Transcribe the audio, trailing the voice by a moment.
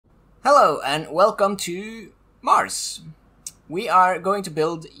Hello and welcome to Mars. We are going to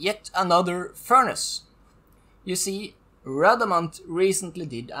build yet another furnace. You see, Radamant recently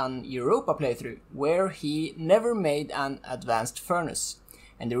did an Europa playthrough where he never made an advanced furnace.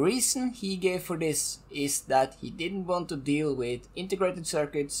 And the reason he gave for this is that he didn't want to deal with integrated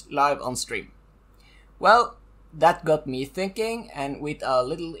circuits live on stream. Well, that got me thinking, and with a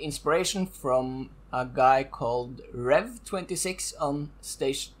little inspiration from a guy called Rev26 on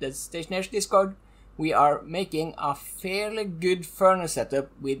the Stationeers Discord, we are making a fairly good furnace setup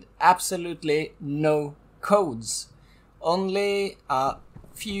with absolutely no codes. Only a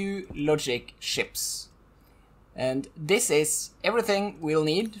few logic ships. And this is everything we'll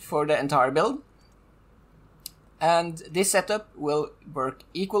need for the entire build. And this setup will work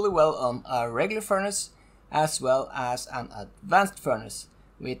equally well on a regular furnace as well as an advanced furnace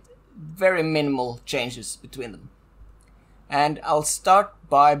with very minimal changes between them. And I'll start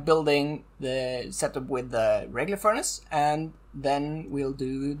by building the setup with the regular furnace, and then we'll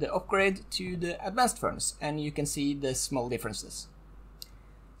do the upgrade to the advanced furnace, and you can see the small differences.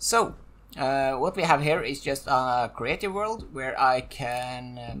 So what we have here is just a creative world where we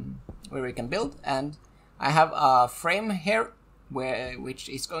can build, and I have a frame here which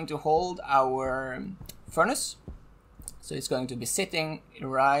is going to hold our furnace. So it's going to be sitting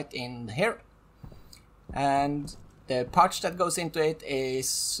right in here, and the parts that goes into it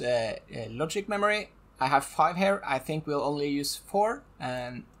is logic memory. I have 5 here. I think we'll only use 4,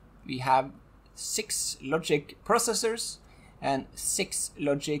 and we have 6 logic processors and 6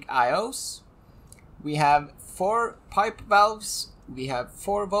 logic IOs. We have 4 pipe valves, we have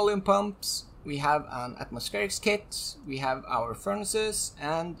 4 volume pumps, we have an atmospherics kit, we have our furnaces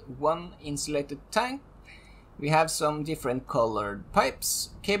and 1 insulated tank. We have some different colored pipes,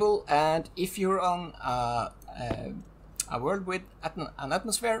 cable, and if you're on a world with an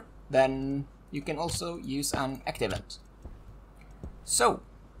atmosphere, then you can also use an activant. So,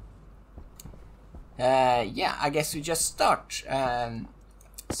 yeah, I guess we just start.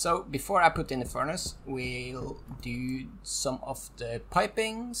 So before I put in the furnace, we'll do some of the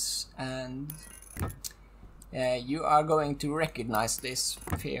pipings, and you are going to recognize this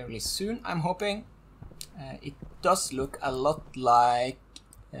fairly soon, I'm hoping. It does look a lot like,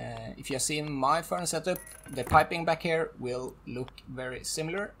 if you've seen my furnace setup, the piping back here will look very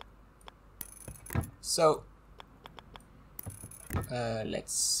similar. So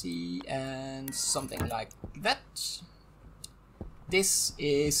let's see, and something like that. This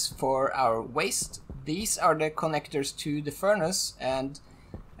is for our waste. These are the connectors to the furnace, and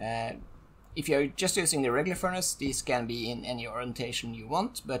if you're just using the regular furnace, these can be in any orientation you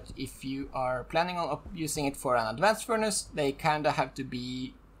want, but if you are planning on using it for an advanced furnace, they kinda have to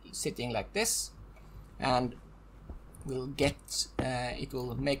be sitting like this, and we'll get, it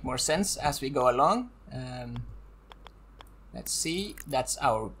will make more sense as we go along. Let's see, that's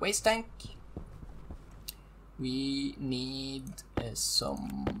our waste tank. We need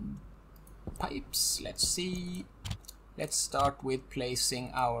some pipes, let's see. Let's start with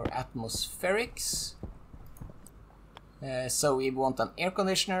placing our atmospherics. So we want an air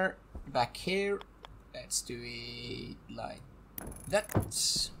conditioner back here. Let's do it like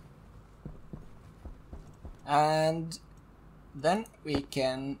that. And then we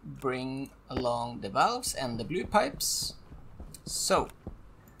can bring along the valves and the blue pipes. So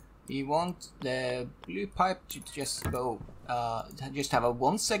we want the blue pipe to just go, just have a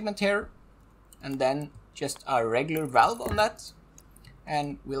 1 segment here, and then just a regular valve on that,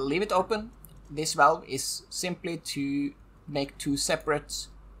 and we'll leave it open. This valve is simply to make 2 separate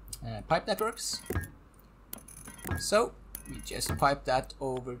pipe networks. So we just pipe that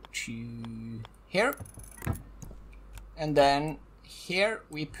over to here, and then here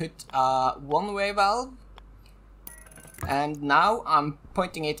we put a 1-way valve, and now I'm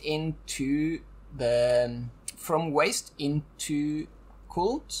pointing it into the from waste into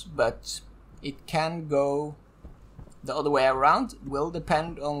cooled, but it can go the other way around. Will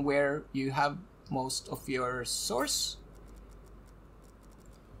depend on where you have most of your source.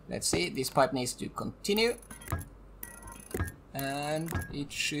 Let's see, this pipe needs to continue, and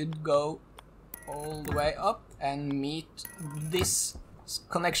it should go all the way up and meet this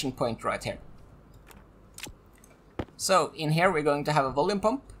connection point right here. So in here we're going to have a volume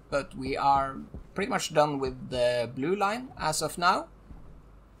pump, but we are pretty much done with the blue line as of now.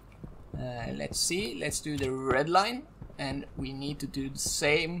 Let's see, let's do the red line, and we need to do the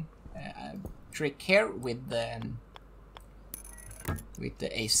same trick here with the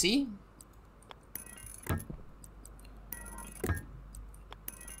AC.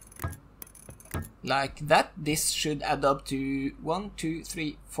 Like that. This should add up to 1, 2,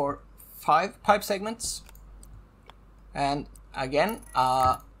 3, 4, 5 pipe segments, and again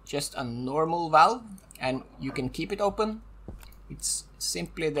just a normal valve, and you can keep it open. It's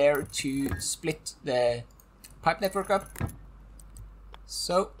simply there to split the pipe network up.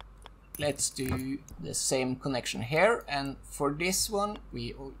 So let's do the same connection here, and for this one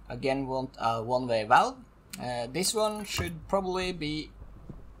we again want a one-way valve. This one should probably be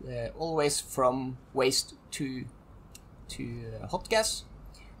always from waste to hot gas,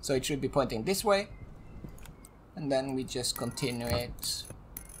 so it should be pointing this way, and then we just continue it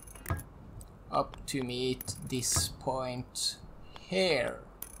up to meet this point here.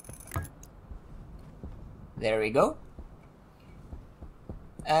 There we go.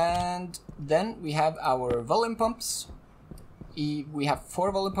 And then we have our volume pumps. We have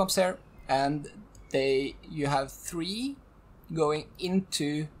 4 volume pumps here, and you have 3 going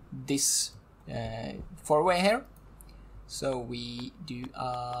into this 4-way here. So we do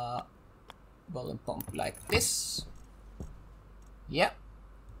a volume pump like this. Yeah.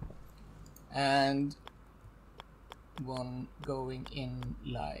 And one going in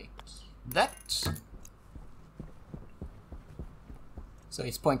like that. So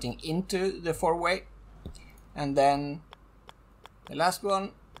it's pointing into the 4-way, and then the last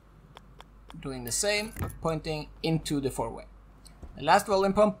one doing the same, pointing into the 4-way. The last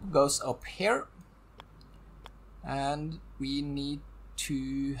volume pump goes up here, and we need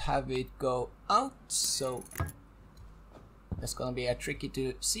to have it go out, so that's gonna be tricky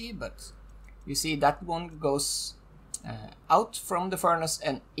to see, but you see that one goes out from the furnace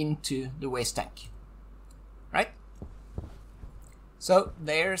and into the waste tank, right? So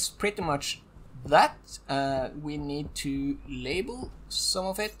there's pretty much that. We need to label some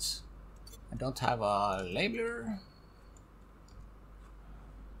of it. I don't have a labeler.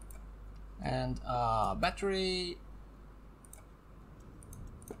 And a battery.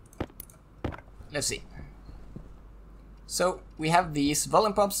 Let's see. So we have these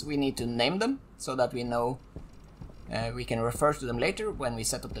volume pumps. We need to name them so that we know we can refer to them later when we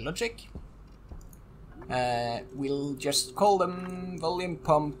set up the logic. We'll just call them volume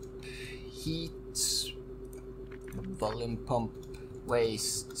pump heat, volume pump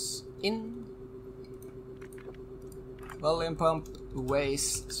waste in, volume pump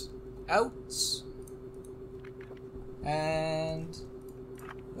waste out, and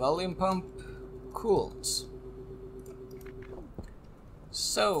volume pump cools.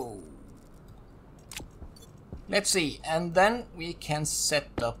 So let's see, and then we can set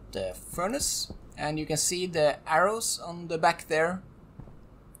up the furnace. And you can see the arrows on the back there.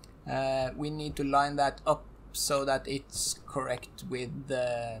 We need to line that up so that it's correct with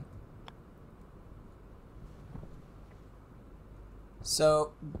the...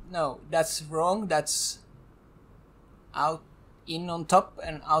 So, no, that's wrong. That's out, in on top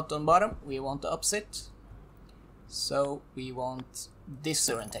and out on bottom. We want the opposite. So we want this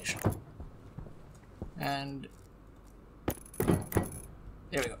orientation. And there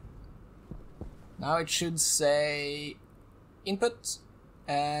we go. Now it should say input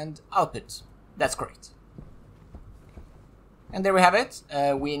and output. That's correct. And there we have it.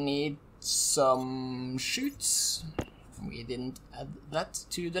 We need some chutes. We didn't add that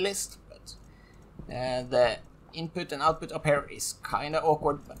to the list, but the input and output up here is kind of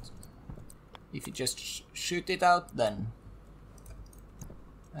awkward, but if you just shoot it out, then...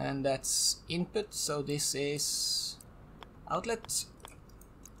 And that's input, so this is outlet.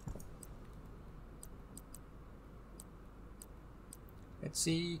 Let's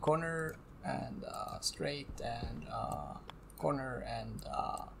see, corner and straight and corner and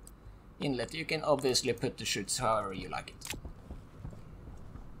inlet. You can obviously put the chutes however you like it.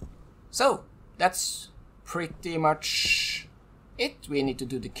 So that's pretty much it. We need to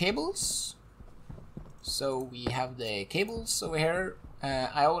do the cables. So we have the cables over here.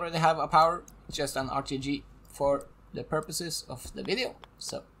 I already have a power, just an RTG for the purposes of the video.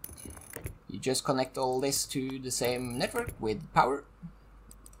 So you just connect all this to the same network with power.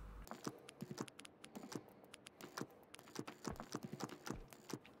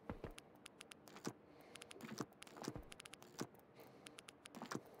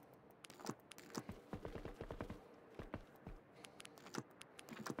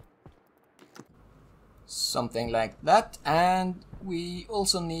 Something like that, and we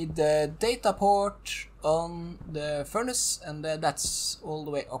also need the data port on the furnace, and that's all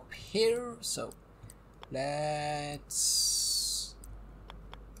the way up here. So let's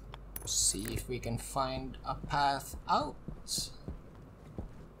see if we can find a path out.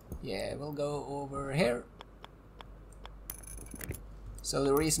 Yeah, we'll go over here. So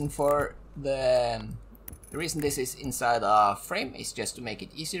the reason for the The reason this is inside a frame is just to make it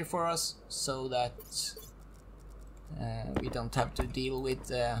easier for us, so that we don't have to deal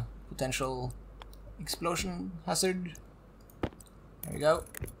with potential explosion hazard. There we go.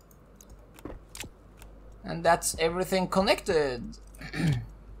 And that's everything connected.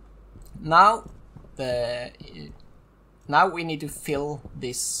 Now we need to fill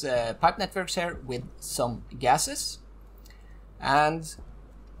this pipe networks here with some gases, and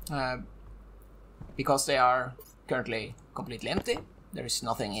because they are currently completely empty, there is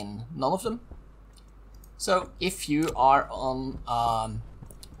nothing in none of them. So if you are on a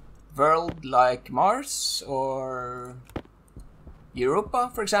world like Mars or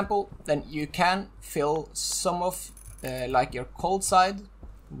Europa, for example, then you can fill some of like your cold side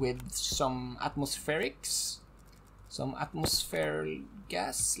with some atmospherics, some atmosphere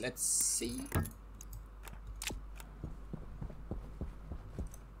gas. Let's see.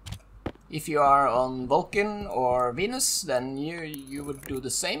 If you are on Vulcan or Venus, then you would do the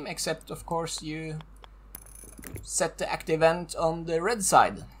same, except of course you set the active vent on the red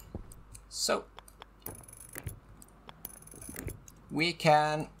side. So we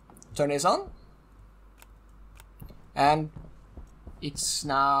can turn this on, and it's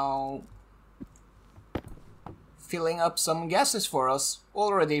now filling up some gases for us.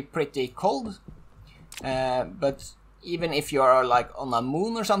 Already pretty cold, but even if you are like on a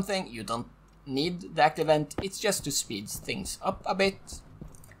moon or something, you don't need the active vent. It's just to speed things up a bit.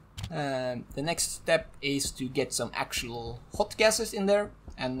 The next step is to get some actual hot gases in there,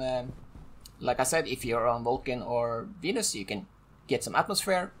 and like I said, if you're on Vulcan or Venus, you can get some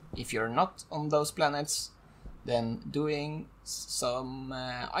atmosphere. If you're not on those planets, then doing some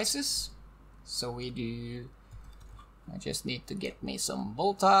ices. So we do, I just need to get me some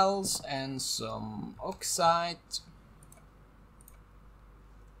volatiles and some oxide.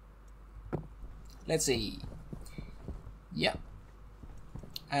 Let's see. Yeah.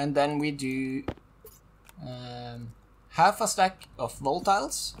 And then we do half a stack of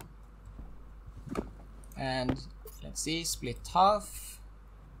volatiles. And let's see, split half.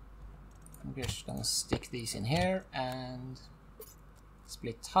 I'm just gonna stick these in here and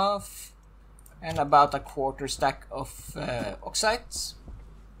split half. And about a quarter stack of oxides.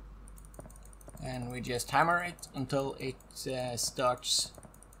 And we just hammer it until it starts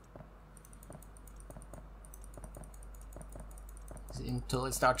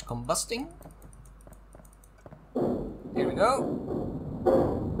combusting. There we go.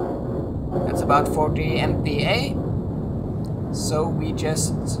 That's about 40 MPa. So we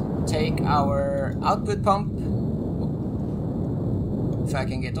just take our output pump, if I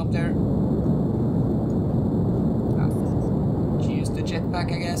can get up there. Use the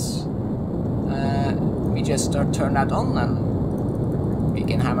jetpack, I guess. We just turn that on, and we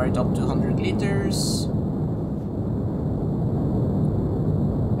can hammer it up to 100 liters.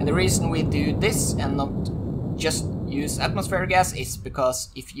 And the reason we do this and not just use atmospheric gas is because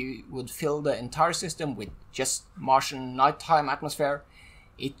if you would fill the entire system with just Martian nighttime atmosphere,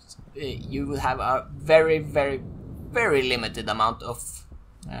 you will have a very, very, very limited amount of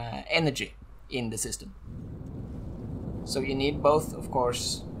energy in the system. So you need both, of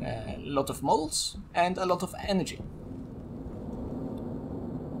course, a lot of moles and a lot of energy.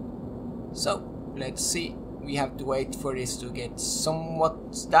 So let's see. We have to wait for this to get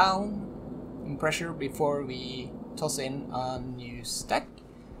somewhat down in pressure before we toss in a new stack.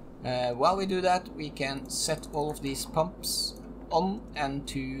 While we do that, we can set all of these pumps on and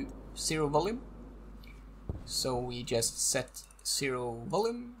to 0 volume. So we just set 0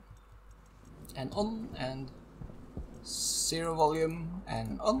 volume and on, and 0 volume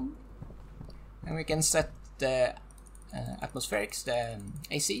and on. And we can set the atmospherics, the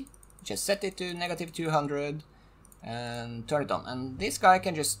AC. Just set it to -200 and turn it on. And this guy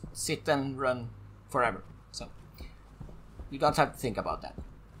can just sit and run forever. So you don't have to think about that.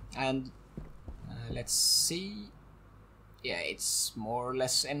 And let's see. Yeah, it's more or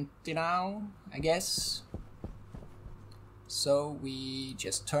less empty now, I guess. So we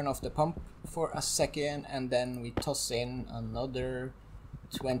just turn off the pump for a second, and then we toss in another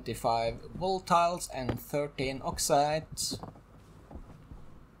 25 volatiles and 13 oxides.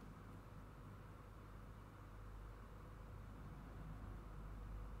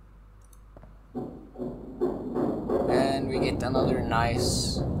 And we get another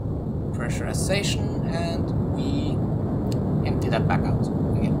nice pressurization, and we empty that back out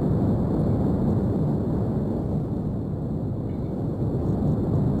again.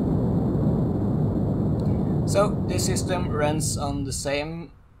 So this system runs on the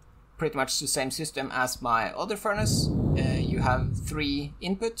same, pretty much the same system as my other furnace. You you have three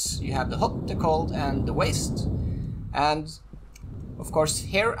inputs. You have the hot, the cold, and the waste. And of course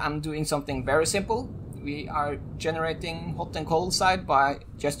here I'm doing something very simple. We are generating hot and cold side by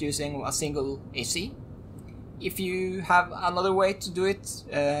just using a single AC. If you have another way to do it,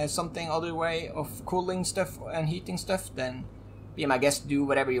 something other way of cooling stuff and heating stuff, then be my guest, do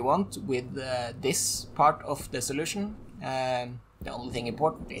whatever you want with this part of the solution. The only thing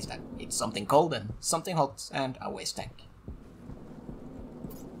important is that it's something cold and something hot and a waste tank.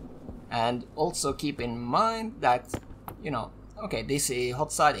 And also keep in mind that, you know, okay, this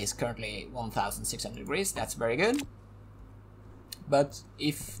hot side is currently 1600 degrees, that's very good. But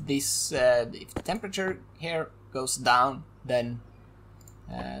if this, if the temperature here goes down, then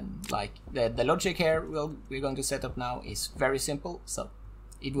like the logic here we're going to set up now is very simple, so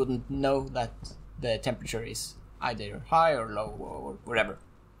it wouldn't know that the temperature is either high or low or whatever.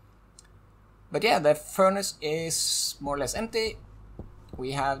 But yeah, the furnace is more or less empty.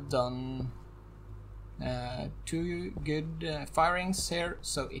 We have done 2 good firings here,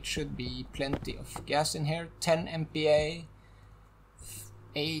 so it should be plenty of gas in here. 10 MPa,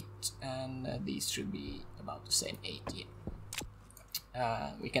 8, and these should be about the same, 8,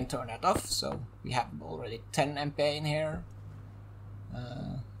 yeah. We can turn that off, so we have already 10 MPa in here,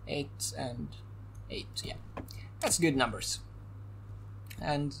 8 and 8, yeah. That's good numbers.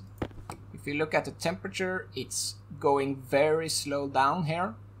 And if you look at the temperature, it's going very slow down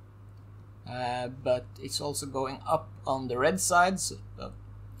here. But it's also going up on the red side, so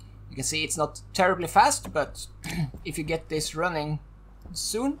you can see it's not terribly fast, but if you get this running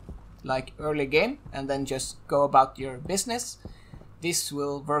soon, like early game, and then just go about your business, this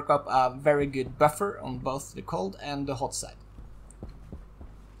will work up a very good buffer on both the cold and the hot side.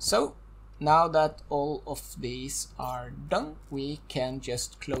 So now that all of these are done, we can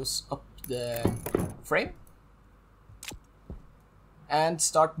just close up the frame and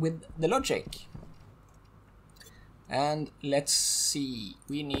start with the logic. And let's see,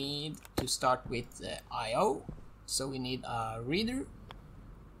 we need to start with the I/O, so we need a reader.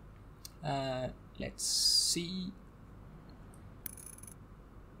 Let's see.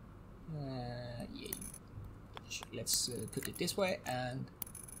 Yeah. Let's put it this way, and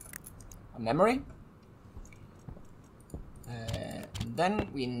a memory. And then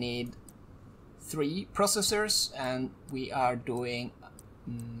we need 3 processors, and we are doing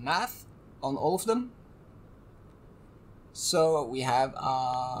math on all of them. So we have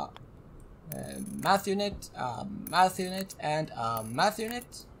a math unit, a math unit, and a math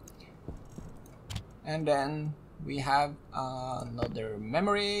unit. And then we have another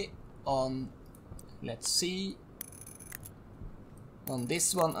memory on, let's see, on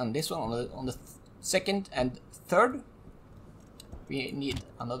this one and this one, on the second and third. We need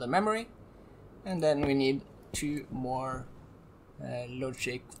another memory, and then we need 2 more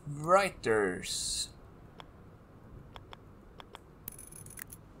logic writers.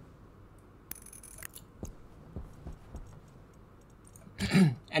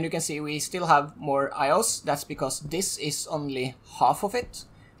 And you can see we still have more IOs. That's because this is only half of it.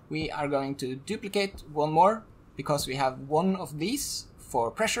 We are going to duplicate 1 more, because we have 1 of these for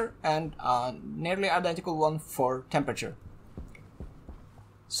pressure and a nearly identical one for temperature.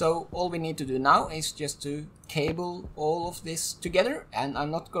 So all we need to do now is just to cable all of this together, and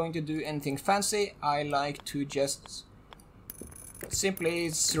I'm not going to do anything fancy. I like to just simply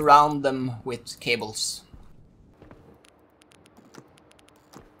surround them with cables.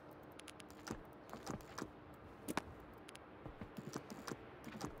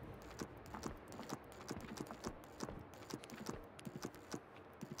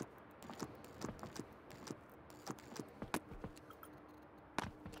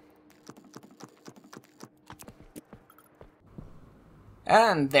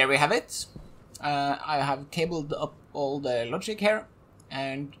 And there we have it. I have cabled up all the logic here,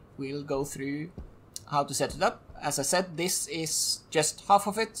 and we'll go through how to set it up. As I said, this is just half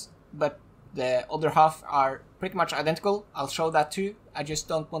of it, but the other half are pretty much identical. I'll show that too. I just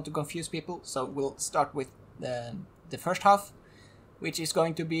don't want to confuse people, so we'll start with the first half, which is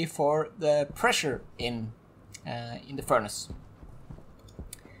going to be for the pressure in the furnace.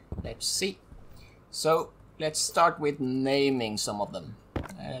 Let's see. So let's start with naming some of them.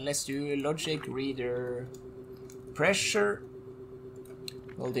 Let's do logic reader pressure.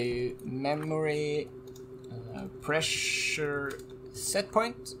 We'll do memory pressure set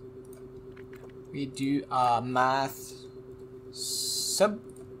point. We do a math sub.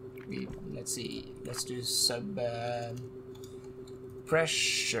 Let's see. Let's do sub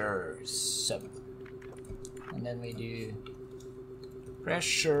pressure sub, and then we do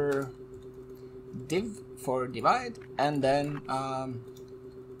pressure div for divide, and then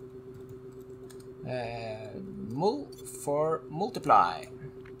mul for multiply.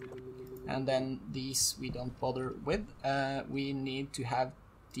 And then these we don't bother with. We need to have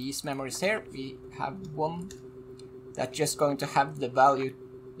these memories here. We have one that's just going to have the value,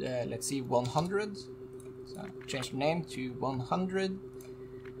 let's see, 100. So change the name to 100.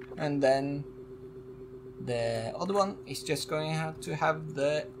 And then the other one is just going to have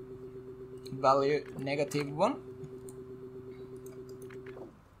the value -1.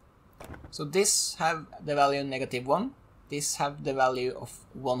 So this have the value -1. This have the value of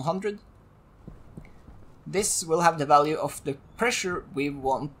 100. This will have the value of the pressure we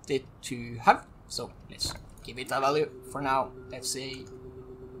want it to have. So let's give it a value for now. Let's say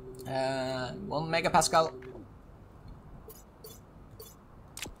 1 megapascal.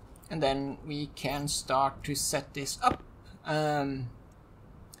 And then we can start to set this up.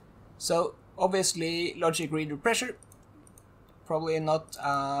 So obviously logic reader pressure, probably not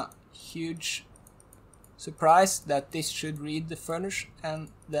a huge surprise that this should read the furnace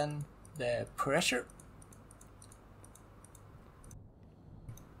and then the pressure.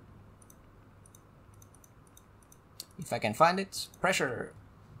 If I can find it, pressure.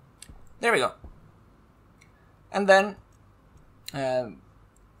 There we go. And then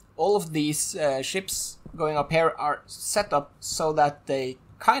all of these ships going up here are set up so that they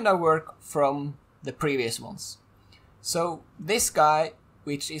kind of work from the previous ones. So this guy,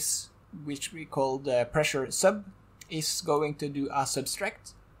 which we call the pressure sub, is going to do a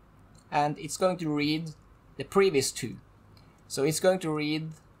subtract, and it's going to read the previous two. So it's going to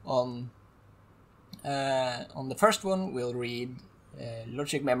read on the first one, we'll read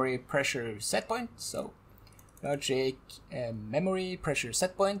logic memory pressure set point. So logic memory pressure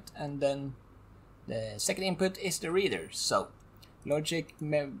set point, and then the second input is the reader. So logic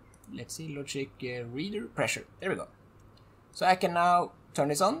let's see, logic reader pressure. There we go. So I can now turn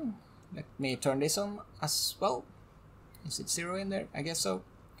this on. Let me turn this on as well. Is it 0 in there? I guess so.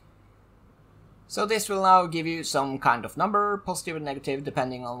 So this will now give you some kind of number, positive or negative,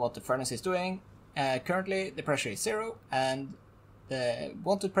 depending on what the furnace is doing. Currently the pressure is 0 and the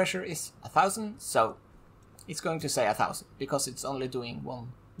wanted pressure is 1000, so it's going to say 1000 because it's only doing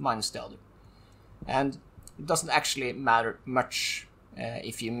one minus the other. And it doesn't actually matter much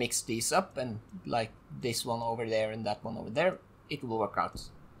if you mix these up and like this one over there and that one over there, it will work out.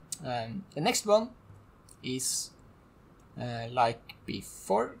 The next one is like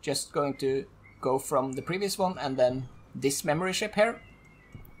before, just going to go from the previous one and then this memory chip here.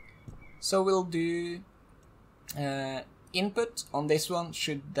 So we'll do input on this one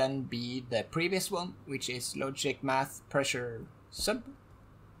should then be the previous one, which is logic math pressure sub.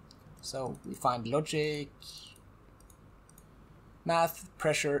 So we find logic math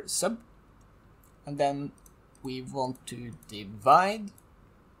pressure sub, and then we want to divide,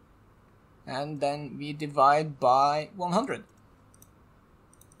 and then we divide by 100.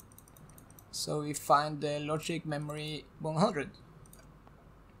 So we find the logic memory 100.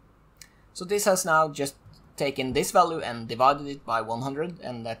 So this has now just taken this value and divided it by 100,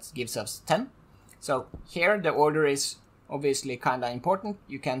 and that gives us 10. So here the order is obviously kind of important.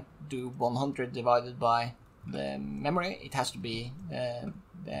 You can't do 100 divided by the memory. It has to be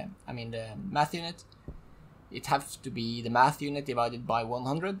the math unit. It has to be the math unit divided by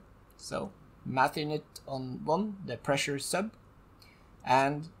 100. So math unit on 1, the pressure sub,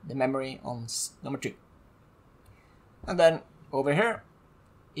 and the memory on number 2. And then over here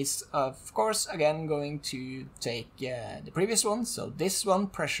is of course again going to take the previous one. So this one,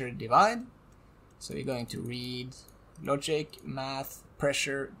 pressure divide. So we're going to read logic math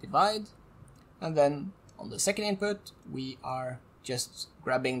pressure divide, and then on the second input we are just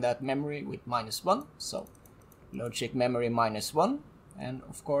grabbing that memory with -1. So logic memory -1, and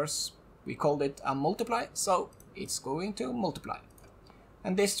of course we called it a multiply, so it's going to multiply.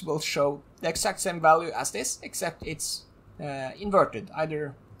 And this will show the exact same value as this, except it's inverted,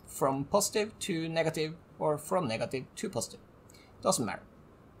 either from positive to negative or from negative to positive. Doesn't matter.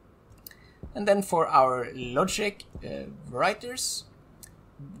 And then for our logic writers,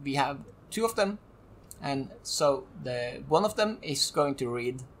 we have 2 of them, and so the one of them is going to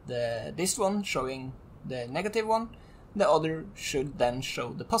read this one showing the negative one, the other should then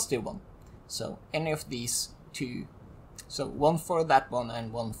show the positive one. So any of these 2, so one for that one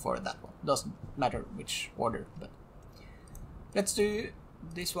and one for that one, doesn't matter which order, but let's do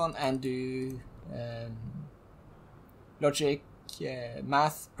this one and do logic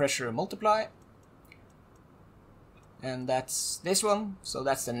math pressure multiply, and that's this one, so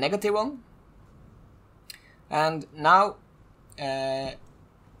that's the negative one. And now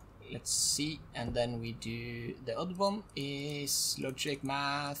let's see, and then we do the other one is logic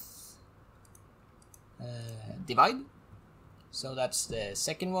math divide. So that's the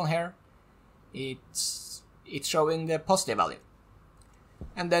second one here. It's showing the positive value.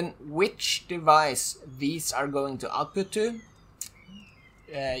 And then which device these are going to output to,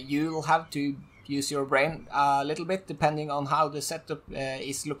 you'll have to use your brain a little bit depending on how the setup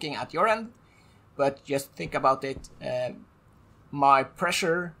is looking at your end. But just think about it. My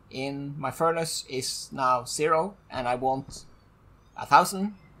pressure in my furnace is now 0 and I want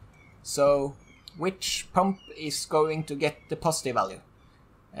 1000. So which pump is going to get the positive value?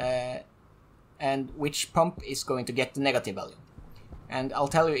 And which pump is going to get the negative value? And I'll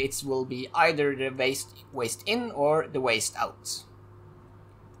tell you, it will be either the waste in or the waste out.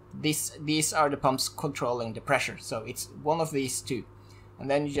 These are the pumps controlling the pressure, so it's one of these two. And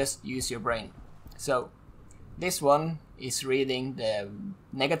then you just use your brain. So this one is reading the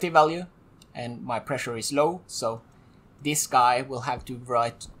negative value and my pressure is low, so this guy will have to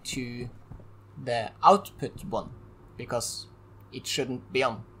write to the output one because it shouldn't be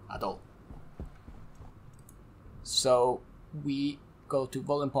on at all. So we go to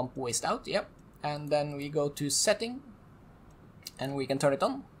volume pump waste out, yep, and then we go to setting and we can turn it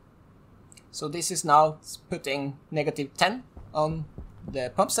on. So this is now putting -10 on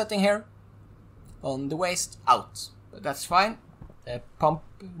the pump setting here on the waste out, but that's fine. The pump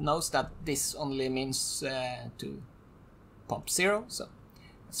knows that this only means to pump 0, so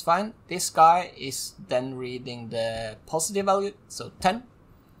that's fine. This guy is then reading the positive value, so 10,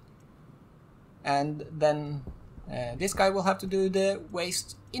 and then this guy will have to do the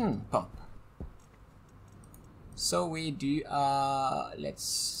waste in pump. So we do, let's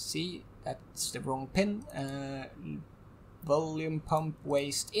see, that's the wrong pin, volume pump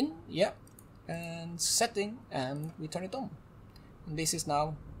waste in, yeah, and setting, and we turn it on. And this is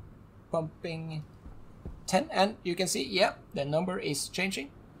now pumping 10, and you can see, yeah, the number is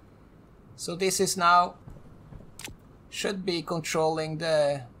changing. So this is now, should be controlling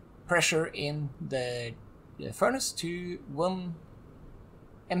the pressure in the furnace to 1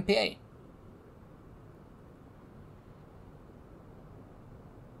 MPa.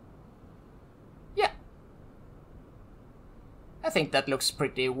 Yeah, I think that looks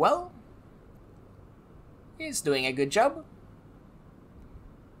pretty well. He's doing a good job.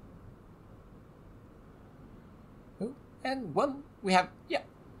 Oh, and 1 we have, yeah.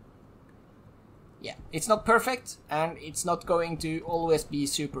 Yeah, it's not perfect and it's not going to always be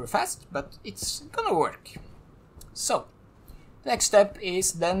super fast, but it's gonna work. So, the next step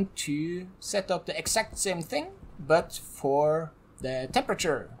is then to set up the exact same thing, but for the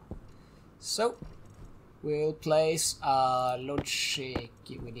temperature. So, we'll place a logic,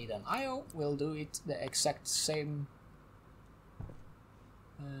 we need an IO, we'll do it the exact same,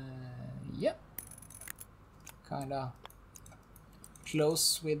 yeah, kinda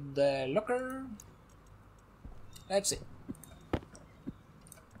close with the locker. Let's see.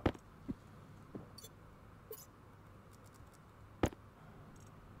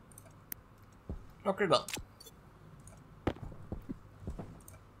 Locker gone.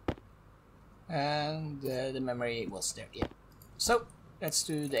 And the memory was there, yeah. So let's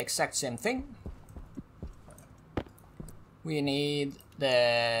do the exact same thing. We need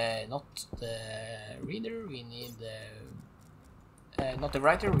the, not the reader, we need the, not the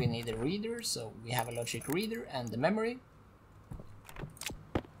writer, we need the reader. So we have a logic reader and the memory.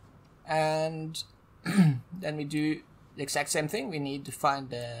 And then we do the exact same thing. We need to find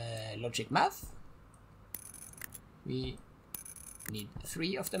the logic math. We need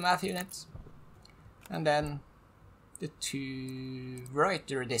 3 of the math units. And then the 2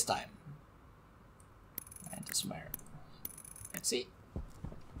 writer this time. And the somewhere. Let's see.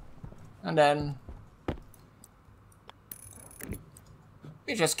 And then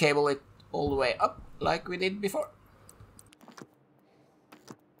we just cable it all the way up like we did before.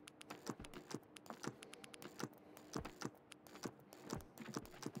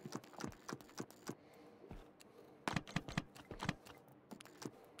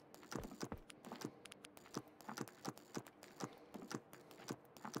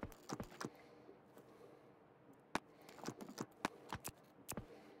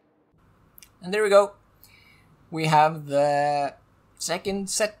 And there we go. We have the second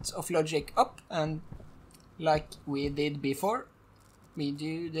set of logic up, and like we did before, we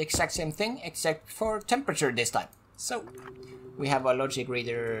do the exact same thing except for temperature this time. So we have a logic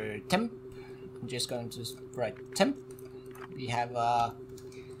reader temp. I'm just going to write temp. We have a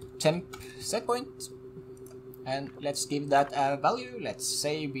temp set point, and let's give that a value. Let's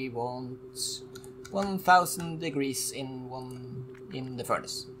say we want 1000 degrees in the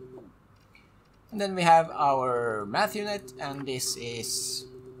furnace. And then we have our math unit, and this is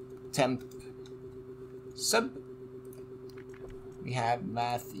temp sub. We have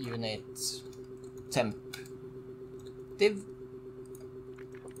math unit temp div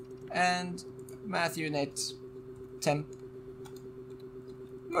and math unit temp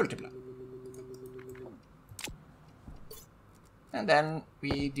multiply. And then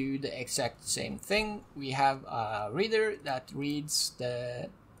we do the exact same thing. We have a reader that reads the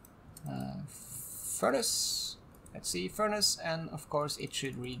furnace. Let's see, furnace, and of course it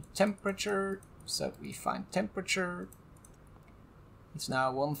should read temperature. So we find temperature. It's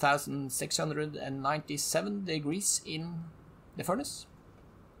now 1697 degrees in the furnace.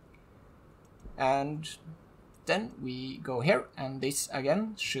 And then we go here, and this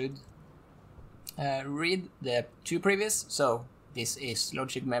again should read the two previous. So this is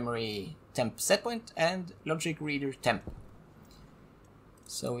logic memory temp setpoint and logic reader temp.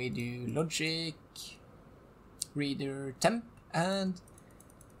 So we do logic reader temp and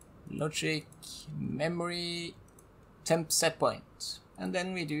logic memory temp setpoint, and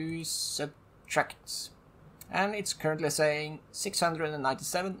then we do subtract, and it's currently saying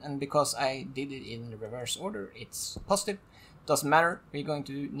 697, and because I did it in the reverse order, it's positive. Doesn't matter, we're going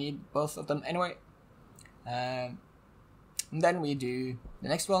to need both of them anyway. And then we do the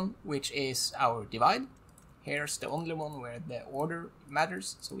next one, which is our divide. Here's the only one where the order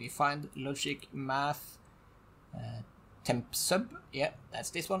matters, so we find logic math temp sub. Yeah,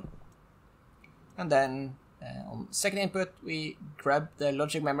 that's this one. And then on second input we grab the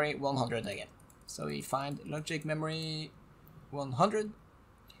logic memory 100 again. So we find logic memory 100,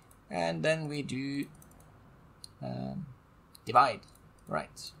 and then we do divide,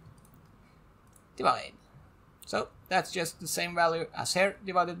 right? Divide. So that's just the same value as here,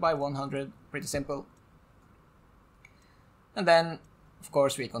 divided by 100, pretty simple. And then, of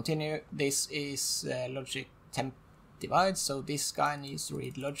course, we continue. This is logic temp divide, so this guy needs to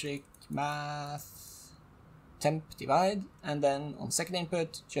read logic math temp divide, and then on second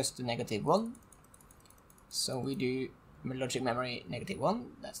input, just the -1. So we do logic memory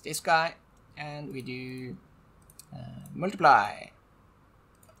 -1, that's this guy, and we do multiply.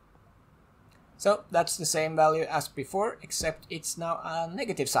 So that's the same value as before, except it's now a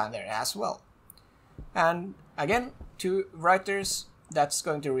negative sign there as well. And again, two writers, that's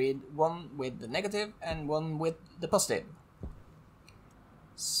going to read one with the negative and one with the positive.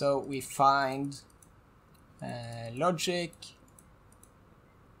 So we find logic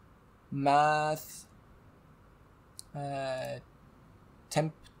math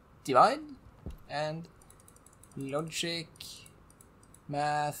temp divide and logic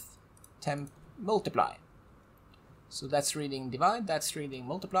math temp multiply. So that's reading divide, that's reading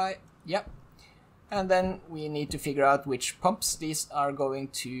multiply. Yep. And then we need to figure out which pumps these are going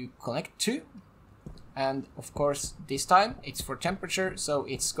to connect to. And of course, this time it's for temperature, so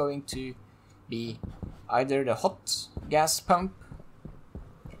it's going to be either the hot gas pump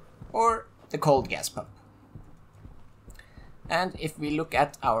or the cold gas pump. And if we look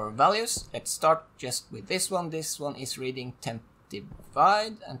at our values, let's start just with this one. This one is reading temp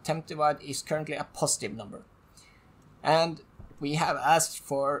divide, and temp divide is currently a positive number. And we have asked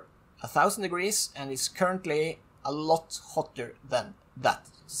for 1000 degrees, and it's currently a lot hotter than that.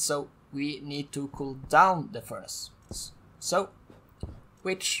 So we need to cool down the furnace. So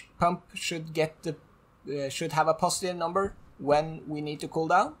which pump should get the should have a positive number when we need to cool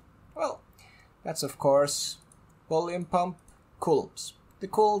down? Well, that's of course volume pump coulombs. The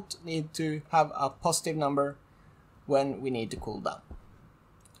cooled need to have a positive number when we need to cool down.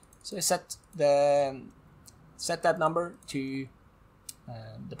 So I set that number to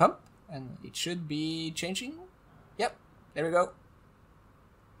the pump, and it should be changing. Yep, there we go.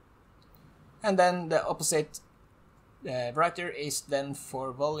 And then the opposite writer is then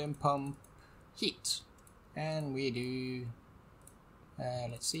for volume pump heat, and we do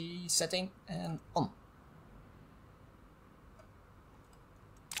let's see, setting and on.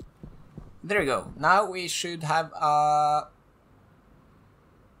 There we go. Now we should have a,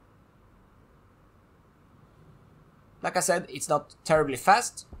 like I said, it's not terribly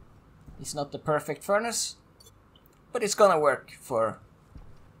fast. It's not the perfect furnace, but it's gonna work for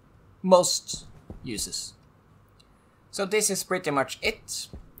most uses. So this is pretty much it.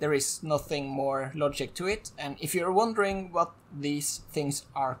 There is nothing more logic to it. And if you're wondering what these things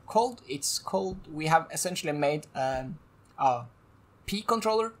are called, it's called, we have essentially made a P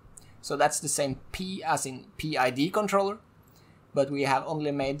controller. So that's the same P as in PID controller, but we have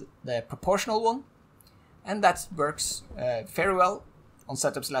only made the proportional one. And that works very well on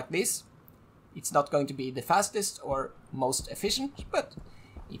setups like this. It's not going to be the fastest or most efficient, but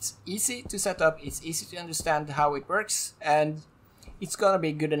It's easy to set up, it's easy to understand how it works, and it's gonna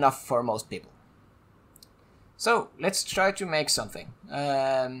be good enough for most people. So let's try to make something.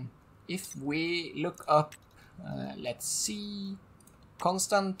 If we look up, let's see,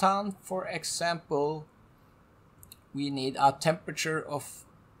 Constantan, for example, we need a temperature of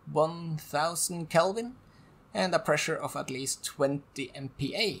 1000 Kelvin and a pressure of at least 20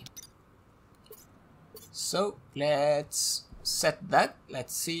 MPa. So let's set that.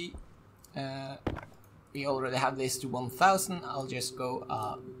 Let's see. We already have this to 1000. I'll just go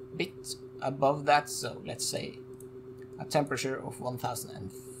a bit above that. So let's say a temperature of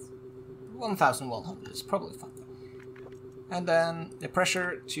 1100 is probably fine. And then the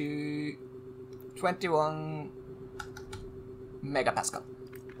pressure to 21 megapascal.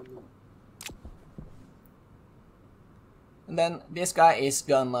 And then this guy is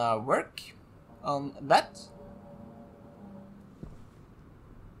gonna work on that.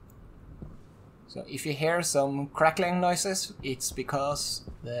 So if you hear some crackling noises, it's because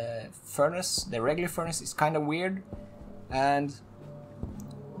the furnace, the regular furnace, is kind of weird, and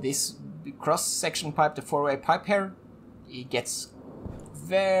this cross-section pipe, the four-way pipe here, it gets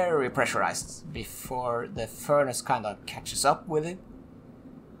very pressurized before the furnace kind of catches up with it.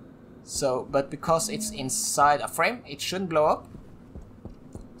 So, but because it's inside a frame, it shouldn't blow up.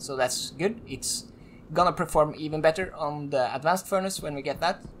 So that's good. It's gonna perform even better on the advanced furnace when we get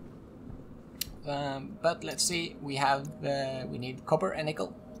that. But let's see, we need copper and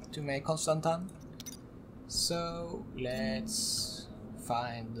nickel to make Constantan. So let's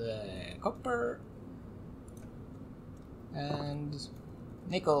find the copper and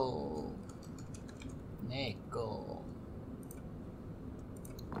nickel.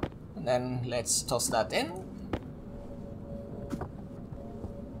 And then let's toss that in.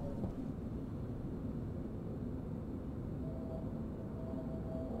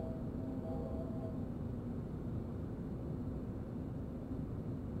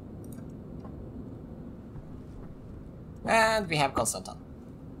 And we have Constantan.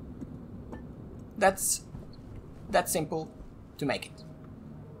 That's simple to make it.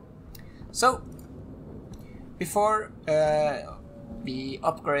 So before we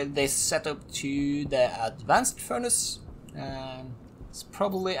upgrade this setup to the advanced furnace, it's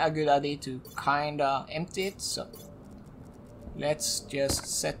probably a good idea to kinda empty it. So let's just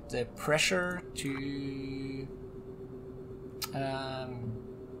set the pressure to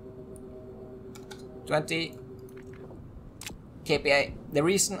 20 kPa. The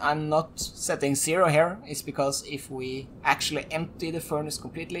reason I'm not setting 0 here is because if we actually empty the furnace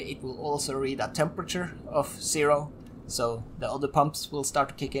completely, it will also read a temperature of 0, so the other pumps will start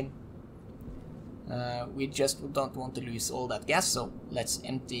to kick in. We just don't want to lose all that gas, so let's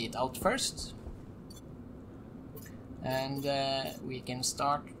empty it out first. And we can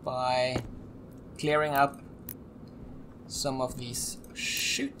start by clearing up some of these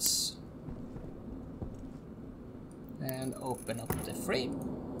chutes and open up the frame.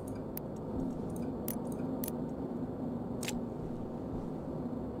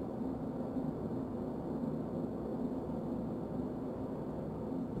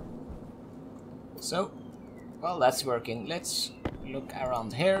 So, well, that's working. Let's look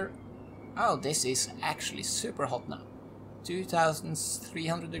around here. Oh, this is actually super hot now.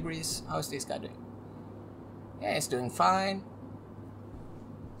 2300 degrees. How is this guy doing? Yeah, it's doing fine.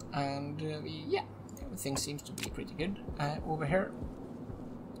 And yeah, everything seems to be pretty good over here.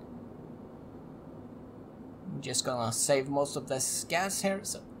 I'm just gonna save most of this gas here,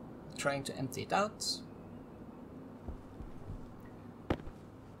 so trying to empty it out.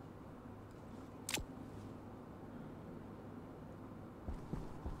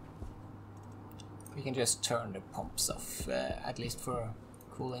 We can just turn the pumps off, at least for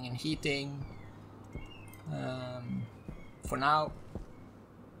cooling and heating. For now.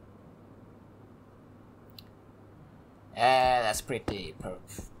 That's pretty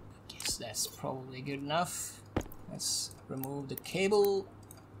perfect. Guess that's probably good enough. Let's remove the cable.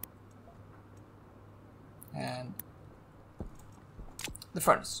 And the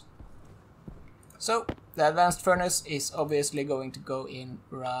furnace. So, the advanced furnace is obviously going to go in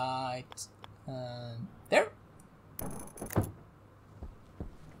right there.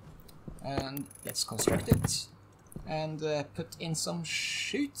 And let's construct it. And put in some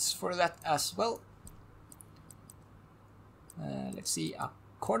chutes for that as well. Let's see, a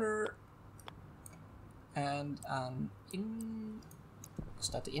corner and an in. Is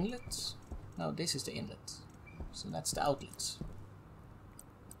that the inlet? No, this is the inlet. So that's the outlet.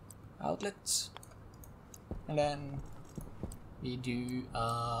 Outlet. And then we do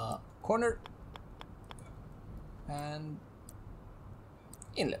a corner and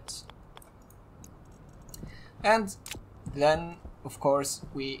inlet. And then, of course,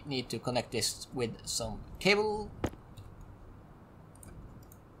 we need to connect this with some cable.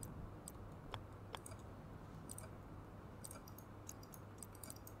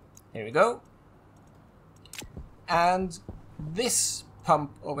 There we go. And this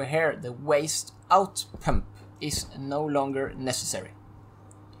pump over here, the waste out pump, is no longer necessary.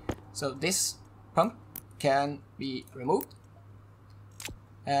 So this pump can be removed.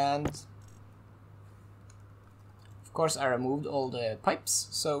 And of course I removed all the pipes,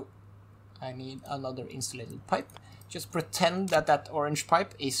 so I need another insulated pipe. Just pretend that that orange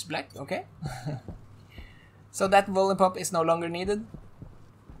pipe is black, okay? So that volume pump is no longer needed.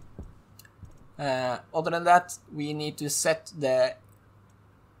 Other than that, we need to set the...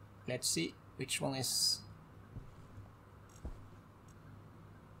 Let's see, which one is...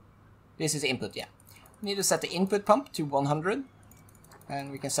 This is input, yeah. We need to set the input pump to 100.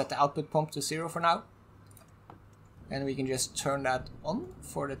 And we can set the output pump to 0 for now. And we can just turn that on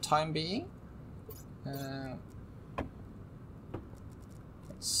for the time being. Let's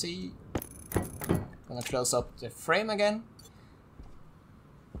see. I'm gonna close up the frame again.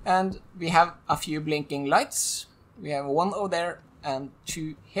 And we have a few blinking lights. We have one over there and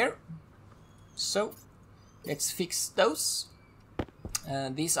two here. So let's fix those.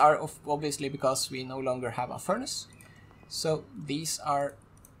 These are obviously because we no longer have a furnace. So these are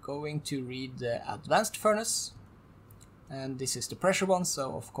going to read the advanced furnace. And this is the pressure one,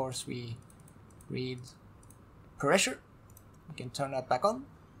 so of course we read pressure. We can turn that back on.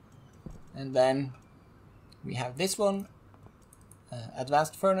 And then we have this one.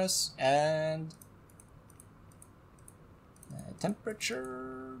 Advanced furnace and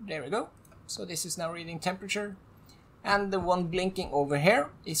temperature. There we go. So this is now reading temperature, and the one blinking over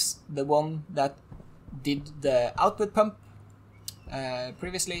here is the one that did the output pump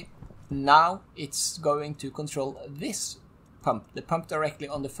previously. Now it's going to control this pump, the pump directly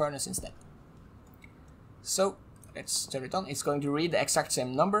on the furnace instead. So let's turn it on. It's going to read the exact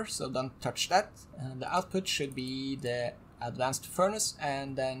same number, so don't touch that. The output should be the advanced furnace,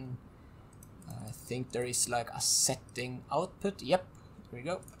 and then I think there is like a setting output. Yep, here we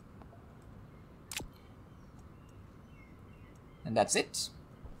go. And that's it.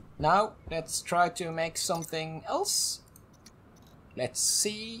 Now let's try to make something else. Let's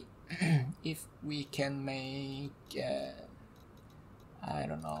see if we can make I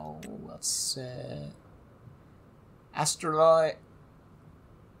don't know, what's astroloy.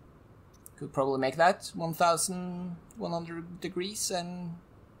 Could probably make that 1100 degrees and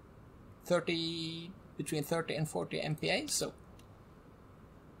 30, between 30 and 40 MPa. So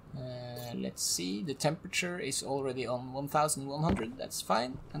let's see, the temperature is already on 1100, that's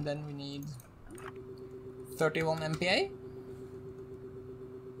fine. And then we need 31 MPa.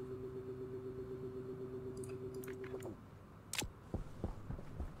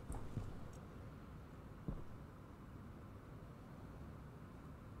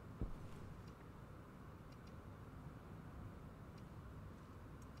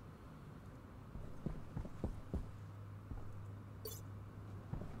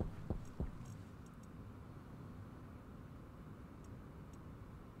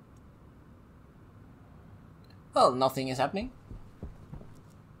 Well, nothing is happening.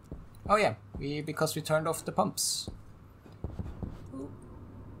 Oh yeah, because we turned off the pumps.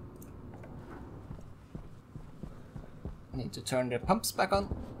 Need to turn the pumps back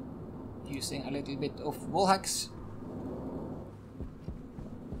on using a little bit of wall hacks.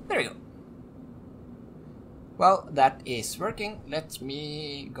 There we go. Well, that is working. Let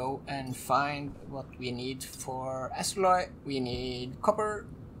me go and find what we need for alloy. We need copper,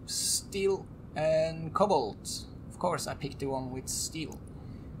 steel, and cobalt. Of course, I picked the one with steel.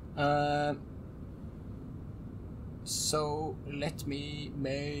 So let me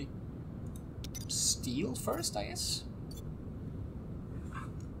make steel first, I guess.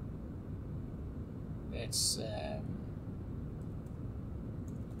 Let's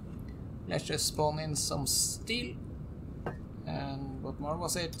just spawn in some steel. And what more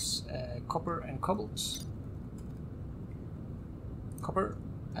was it? Copper and cobalt. Copper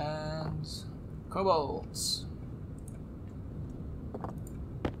and cobalt.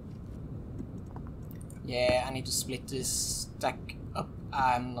 Yeah, I need to split this stack up.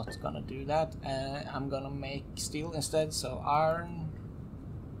 I'm not gonna do that. I'm gonna make steel instead, so iron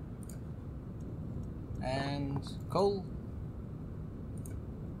and coal.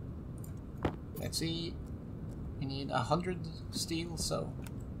 Let's see, we need 100 steel, so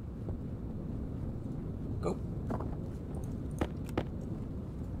go.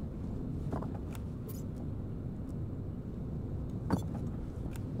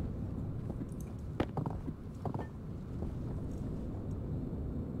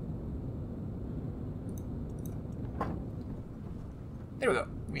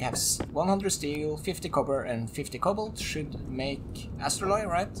 we have 100 steel, 50 copper, and 50 cobalt should make astraloy,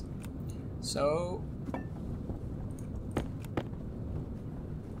 right? So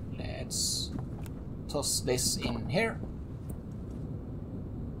let's toss this in here.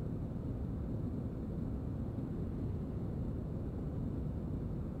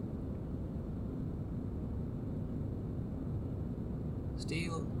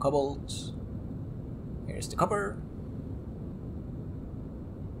 Steel, cobalt, here's the copper.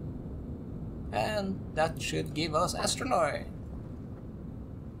 And that should give us astraloy.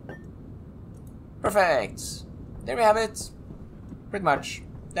 Perfect! There we have it. Pretty much.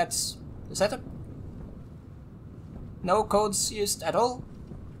 That's the setup. No codes used at all.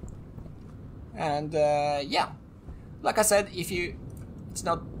 And yeah, like I said, it's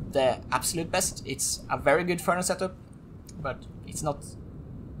not the absolute best. It's a very good furnace setup, but it's not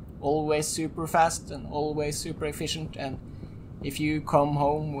always super fast and always super efficient. And if you come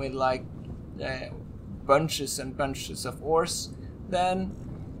home with like bunches and bunches of ores, then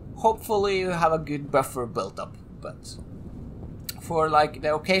hopefully you have a good buffer built up. But for like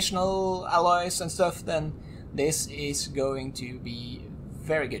the occasional alloys and stuff, then this is going to be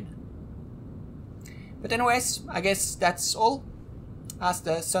very good. But anyways, I guess that's all, as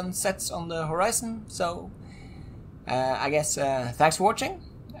the sun sets on the horizon. So I guess thanks for watching,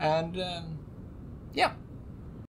 and yeah.